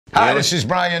Hi, this is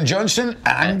Brian Johnson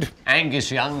and Angus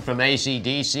Young from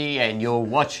AC/DC, and you're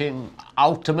watching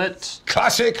Ultimate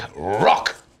Classic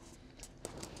Rock.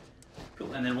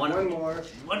 Cool. And then one more.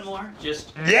 One more.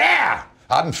 Just. Yeah!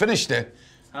 I hadn't finished it.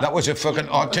 That was a fucking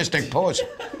artistic pause.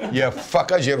 You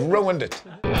fuckers, you've ruined it.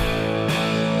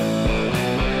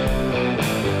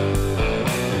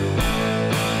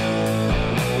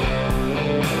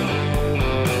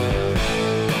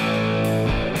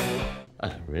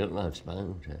 real life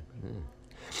Spinal Tap.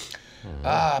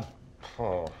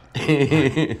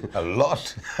 A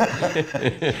lot.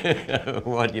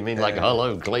 What do you mean, like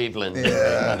Hello Cleveland?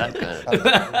 Yeah. That kind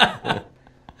of.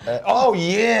 Oh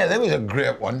yeah, there was a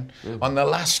great one on the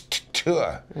last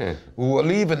tour. We were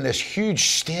leaving this huge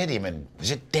stadium in,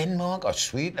 was it Denmark or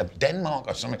Sweden? Denmark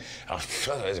or something.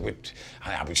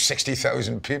 It was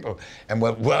 60,000 people, and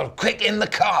we're quick in the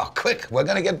car, quick. We're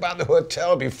gonna get back to the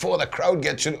hotel before the crowd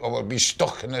gets in, or we'll be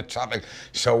stuck in the traffic.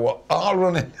 So we're all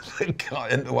running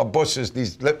into our buses,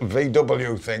 these little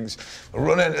VW things. We're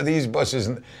running into these buses,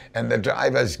 and the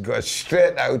drivers go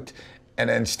straight out, and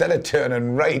instead of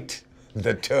turning right,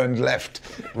 they turned left,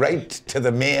 right to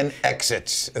the main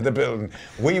exits of the building.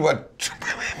 We were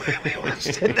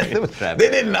they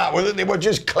didn't know with it, they were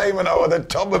just climbing over the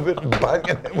top of it and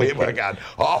banging it. We were going,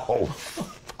 oh,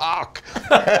 fuck.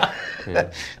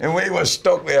 And we were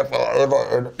stuck there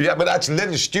forever. Yeah, but that's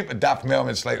little stupid daft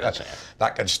moments like that.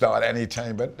 That can start any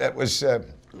time, but that was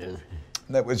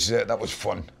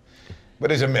fun. But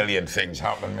there's a million things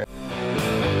happening.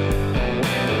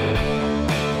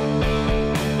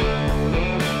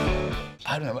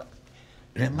 I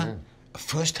remember the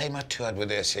first time I toured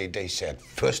with AC/DC,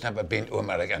 first time I'd been to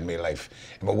America in my life,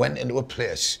 and we went into a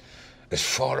place, this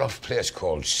far-off place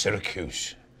called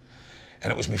Syracuse,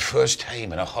 and it was my first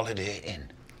time in a Holiday Inn.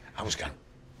 I was going,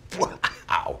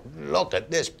 wow, look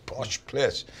at this posh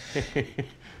place.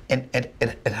 And it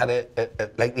had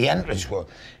like the entrance were,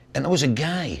 and there was a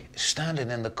guy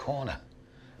standing in the corner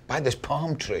by this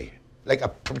palm tree, like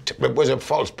it was a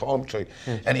false palm tree,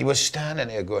 and he was standing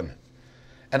there going.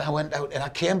 And I went out, and I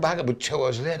came back about 2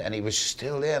 hours later, and he was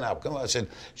still there. And I said,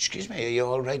 excuse me, are you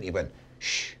all right? He went,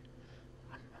 shh,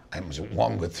 I was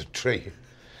one with the tree.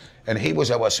 And he was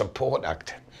our support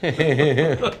act.